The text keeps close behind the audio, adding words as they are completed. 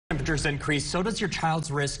temperatures increase, so does your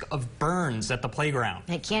child's risk of burns at the playground.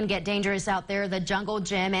 It can get dangerous out there. The jungle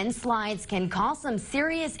gym and slides can cause some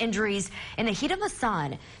serious injuries in the heat of the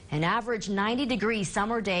sun. An average 90-degree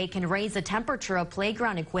summer day can raise the temperature of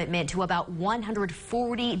playground equipment to about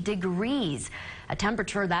 140 degrees. A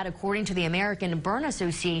temperature that, according to the American Burn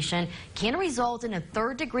Association, can result in a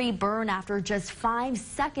third-degree burn after just 5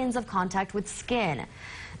 seconds of contact with skin.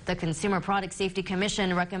 The Consumer Product Safety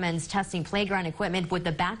Commission recommends testing playground equipment with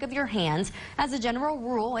the back of your hands. As a general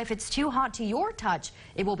rule, if it's too hot to your touch,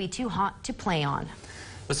 it will be too hot to play on.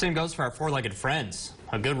 The same goes for our four-legged friends.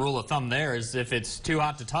 A good rule of thumb there is if it's too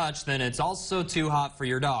hot to touch, then it's also too hot for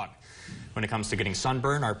your dog. When it comes to getting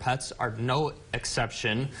sunburn, our pets are no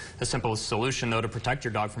exception. The simplest solution, though, to protect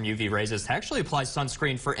your dog from UV rays is to actually apply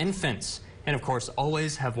sunscreen for infants. And of course,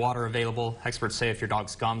 always have water available. Experts say if your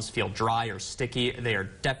dog's gums feel dry or sticky, they are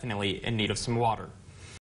definitely in need of some water.